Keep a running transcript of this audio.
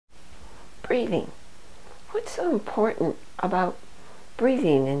breathing. What's so important about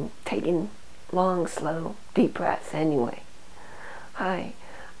breathing and taking long, slow, deep breaths anyway? Hi,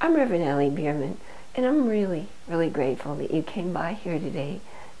 I'm Reverend Bierman, and I'm really, really grateful that you came by here today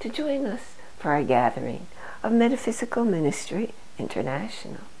to join us for our gathering of Metaphysical Ministry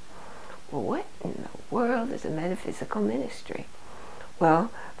International. Well, what in the world is a metaphysical ministry?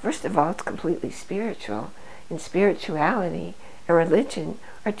 Well, first of all, it's completely spiritual, and spirituality and religion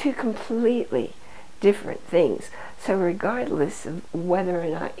are two completely different things. So regardless of whether or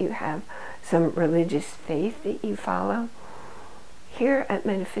not you have some religious faith that you follow, here at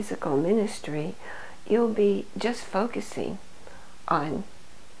Metaphysical Ministry, you'll be just focusing on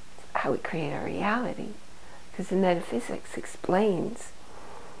how we create our reality, because the metaphysics explains,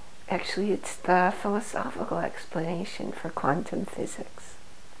 actually it's the philosophical explanation for quantum physics.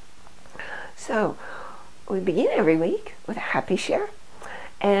 So we begin every week with a happy share,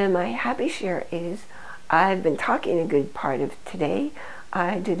 and my happy share is I've been talking a good part of today.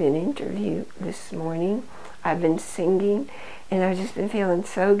 I did an interview this morning. I've been singing, and I've just been feeling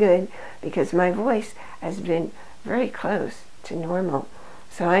so good because my voice has been very close to normal.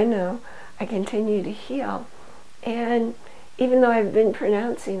 So I know I continue to heal, and even though I've been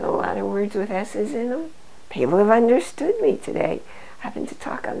pronouncing a lot of words with S's in them, people have understood me today. I happened to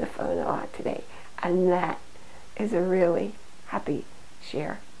talk on the phone a lot today, and that is a really happy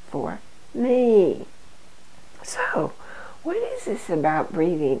share for me. So, what is this about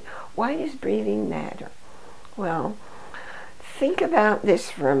breathing? Why does breathing matter? Well, think about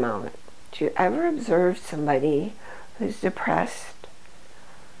this for a moment. Do you ever observe somebody who's depressed?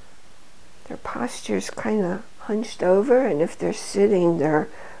 Their posture's kind of hunched over, and if they're sitting, they're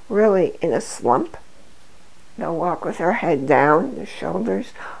really in a slump. They'll walk with their head down, their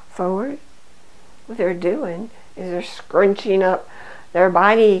shoulders forward. What they're doing is they're scrunching up their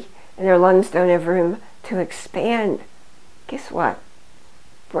body, and their lungs don't have room to expand. Guess what?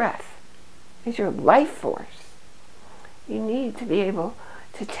 Breath is your life force. You need to be able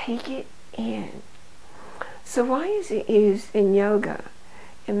to take it in. So why is it used in yoga,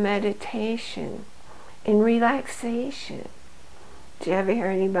 in meditation, in relaxation? Do you ever hear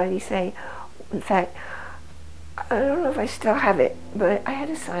anybody say, in fact, I don't know if I still have it, but I had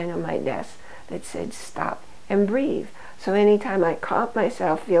a sign on my desk that said stop and breathe. So anytime I caught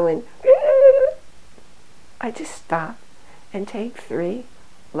myself feeling, I just stop and take 3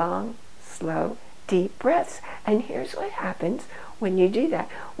 long, slow, deep breaths. And here's what happens when you do that.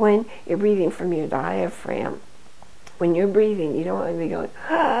 When you're breathing from your diaphragm, when you're breathing, you don't want to be going,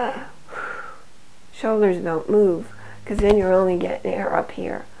 shoulders don't move, because then you're only getting air up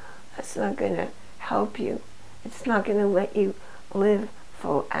here. That's not going to help you. It's not going to let you live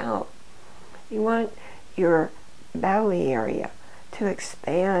full out. You want your belly area to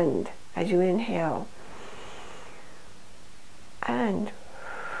expand as you inhale, and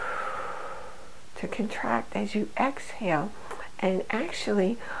to contract as you exhale. And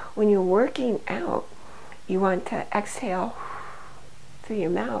actually, when you're working out, you want to exhale through your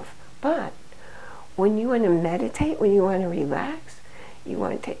mouth. But when you want to meditate, when you want to relax, you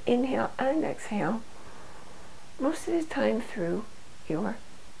want to inhale and exhale, most of the time through your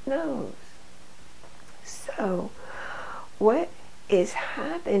nose. So, what is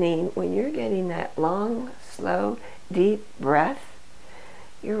happening when you're getting that long, slow, deep breath?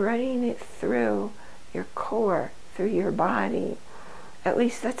 You're running it through your core, through your body. At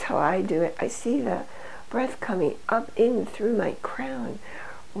least that's how I do it. I see the breath coming up in through my crown,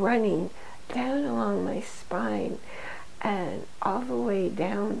 running down along my spine, and all the way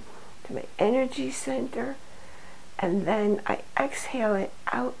down to my energy center, and then I exhale it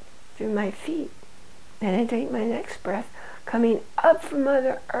out through my feet. Then I take my next breath, coming up from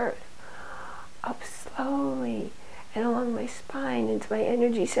Mother Earth, up slowly, and along my spine into my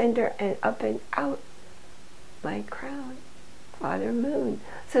energy center, and up and out my crown, Father Moon.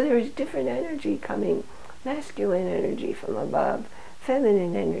 So there's different energy coming, masculine energy from above,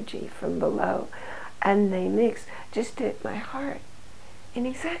 feminine energy from below, and they mix just at my heart in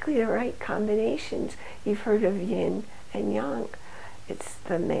exactly the right combinations. You've heard of yin and yang. It's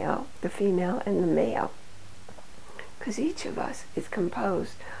the male, the female, and the male, because each of us is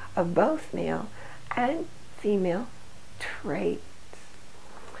composed of both male and female traits.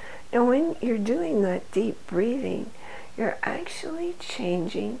 Now when you're doing that deep breathing, you're actually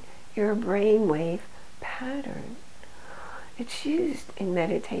changing your brainwave pattern. It's used in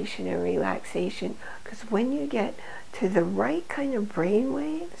meditation and relaxation because when you get to the right kind of brain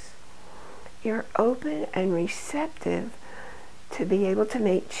waves, you're open and receptive to be able to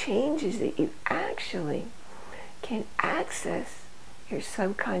make changes that you actually can access your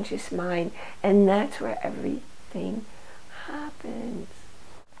subconscious mind, and that's where everything happens.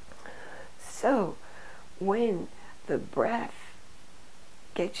 So when the breath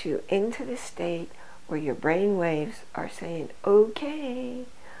gets you into the state where your brain waves are saying, okay,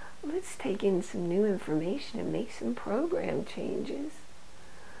 let's take in some new information and make some program changes,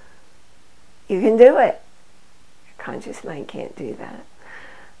 you can do it. Your conscious mind can't do that.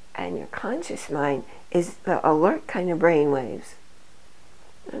 And your conscious mind is the alert kind of brain waves.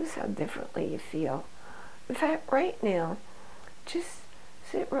 Notice how differently you feel. In fact, right now, just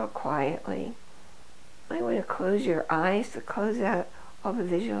sit real quietly. You might want to close your eyes to close out all the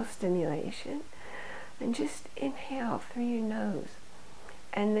visual stimulation. And just inhale through your nose.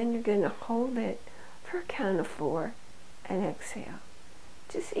 And then you're going to hold it for a count of 4 and exhale.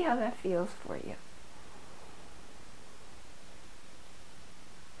 Just see how that feels for you.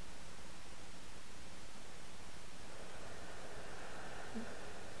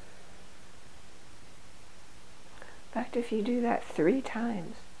 In fact, if you do that 3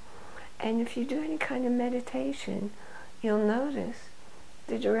 times, and if you do any kind of meditation, you'll notice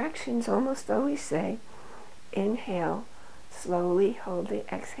the directions almost always say, inhale, slowly hold the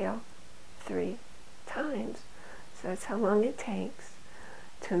exhale 3 times. So that's how long it takes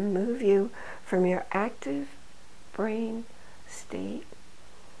to move you from your active brain state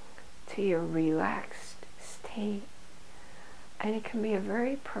to your relaxed state. And it can be a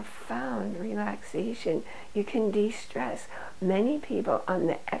very profound relaxation. You can de-stress. Many people on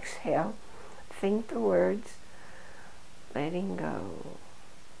the exhale think the words letting go.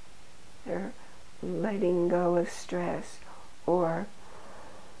 They're letting go of stress or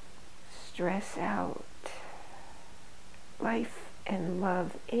stress out. Life and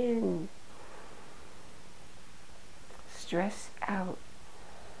love in. Stress out.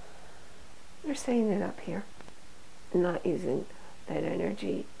 They're saying it up here, not using that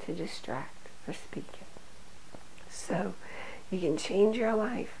energy to distract or speak it. So you can change your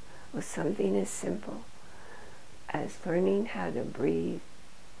life with something as simple as learning how to breathe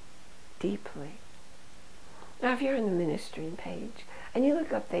deeply. Now if you're on the ministry page and you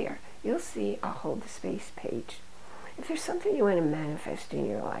look up there, you'll see a Hold the Space page. If there's something you want to manifest in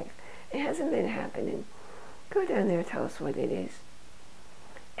your life, it hasn't been happening, go down there and tell us what it is.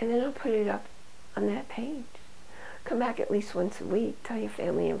 And then I'll put it up on that page. Come back at least once a week. Tell your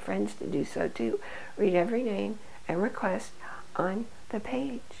family and friends to do so too. Read every name and request on the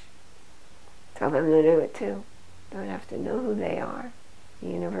page. Tell them to do it too. Don't have to know who they are. The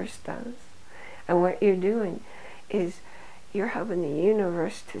universe does. And what you're doing is you're helping the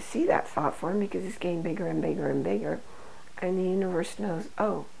universe to see that thought form because it's getting bigger and bigger and bigger. And the universe knows,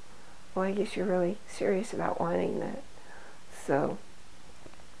 oh, well, I guess you're really serious about wanting that. So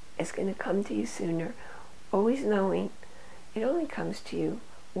it's going to come to you sooner. Always knowing it only comes to you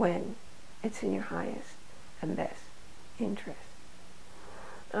when it's in your highest and best interest.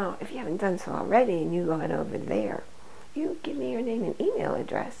 Oh, if you haven't done so already and you go on over there, you give me your name and email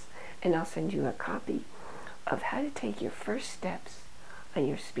address and I'll send you a copy of how to take your first steps on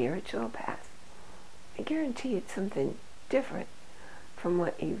your spiritual path. I guarantee it's something different from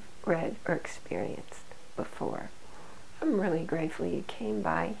what you've read or experienced before. I'm really grateful you came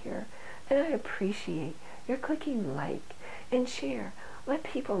by here, and I appreciate your clicking like and share. Let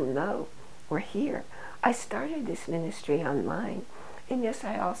people know we're here. I started this ministry online, and yes,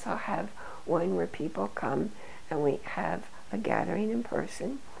 I also have one where people come and we have a gathering in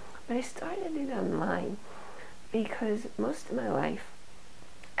person, but I started it online because most of my life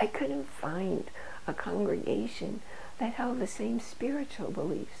I couldn't find a congregation that held the same spiritual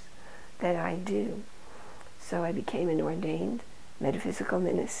beliefs that I do. So I became an ordained metaphysical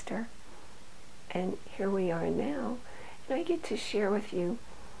minister, and here we are now, and I get to share with you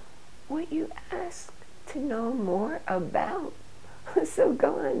what you ask to know more about. So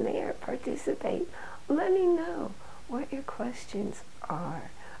go on there, participate, let me know what your questions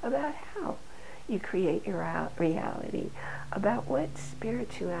are about how you create your reality, about what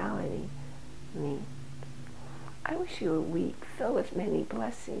spirituality means. I wish you a week filled with many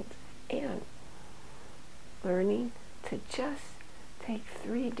blessings and learning to just take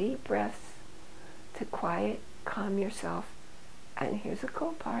 3 deep breaths to quiet, calm yourself. And here's the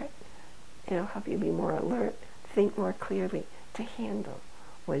cool part. It'll help you be more alert, think more clearly to handle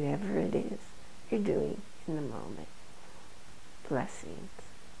whatever it is you're doing in the moment. Blessings.